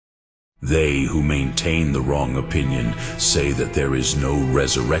They who maintain the wrong opinion say that there is no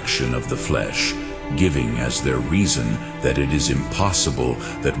resurrection of the flesh, giving as their reason that it is impossible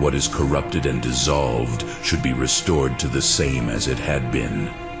that what is corrupted and dissolved should be restored to the same as it had been.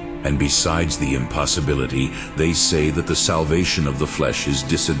 And besides the impossibility, they say that the salvation of the flesh is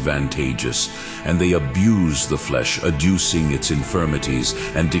disadvantageous, and they abuse the flesh, adducing its infirmities,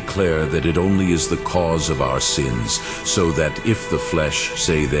 and declare that it only is the cause of our sins, so that if the flesh,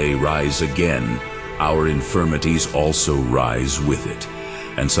 say they, rise again, our infirmities also rise with it.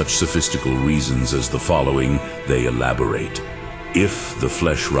 And such sophistical reasons as the following they elaborate. If the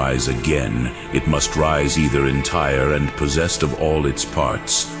flesh rise again, it must rise either entire and possessed of all its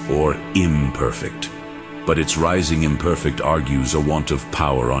parts, or imperfect. But its rising imperfect argues a want of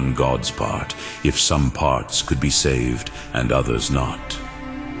power on God's part, if some parts could be saved and others not.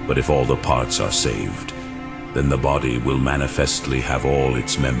 But if all the parts are saved, then the body will manifestly have all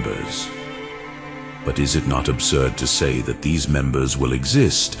its members. But is it not absurd to say that these members will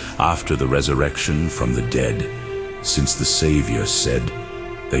exist after the resurrection from the dead? Since the Savior said,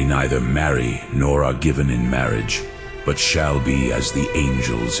 "They neither marry nor are given in marriage, but shall be as the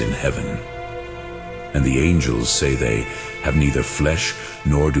angels in heaven." And the angels, say they, have neither flesh,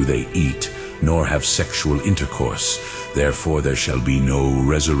 nor do they eat, nor have sexual intercourse. Therefore there shall be no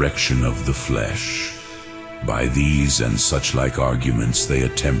resurrection of the flesh. By these and such like arguments they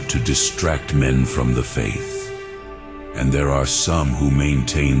attempt to distract men from the faith. And there are some who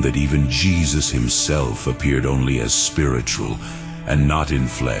maintain that even Jesus himself appeared only as spiritual, and not in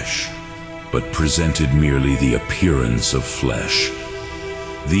flesh, but presented merely the appearance of flesh.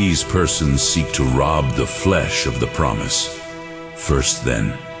 These persons seek to rob the flesh of the promise. First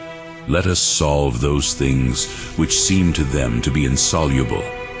then, let us solve those things which seem to them to be insoluble.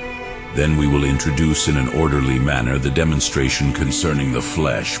 Then we will introduce in an orderly manner the demonstration concerning the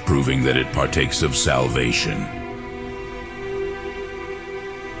flesh, proving that it partakes of salvation.